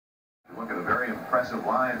a very impressive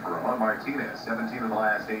line for Ramon Martinez. 17 of the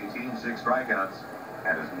last 18, 6 strikeouts,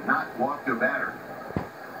 and has not walked a batter.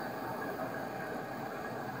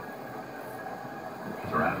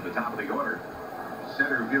 So around at the top of the order,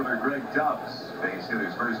 center fielder Greg Tubbs, base hit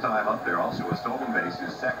his first time up there. Also a stolen base,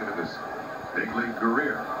 his second of his big league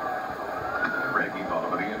career. Breaking ball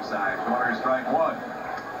over the inside corner, strike one.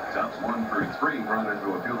 Tubbs 1 for 3, run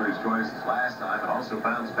into a fielder's choice last time, and also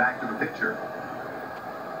bounced back to the pitcher.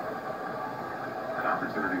 An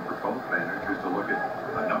opportunity for both managers to look at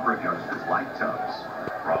a number of youngsters like Tubbs.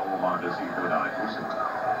 Raul Mondesi for the Dodgers, and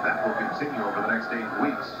that will continue over the next 8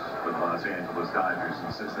 weeks with Los Angeles Dodgers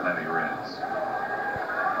and Cincinnati Reds.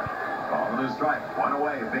 Ball and a strike, 1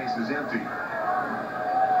 away, base is empty.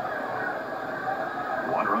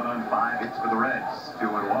 1 run on 5 hits for the Reds,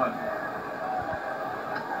 2-1.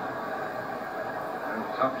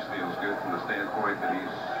 Tubbs feels good from the standpoint that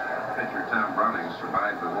he's pitcher Tom Browning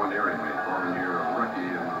survived with 1 error he made for him. You're a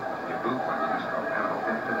rookie and you boot when you just go down. A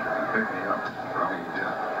pitcher can pick me up. Browning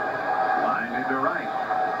did. Line into right.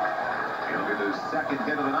 He'll be the second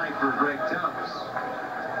hit of the night for Greg Tubbs.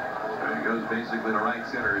 So he goes basically to right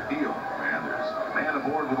center field. And there's a man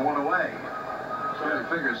aboard with 1 away. So you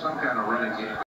figure some kind of running game.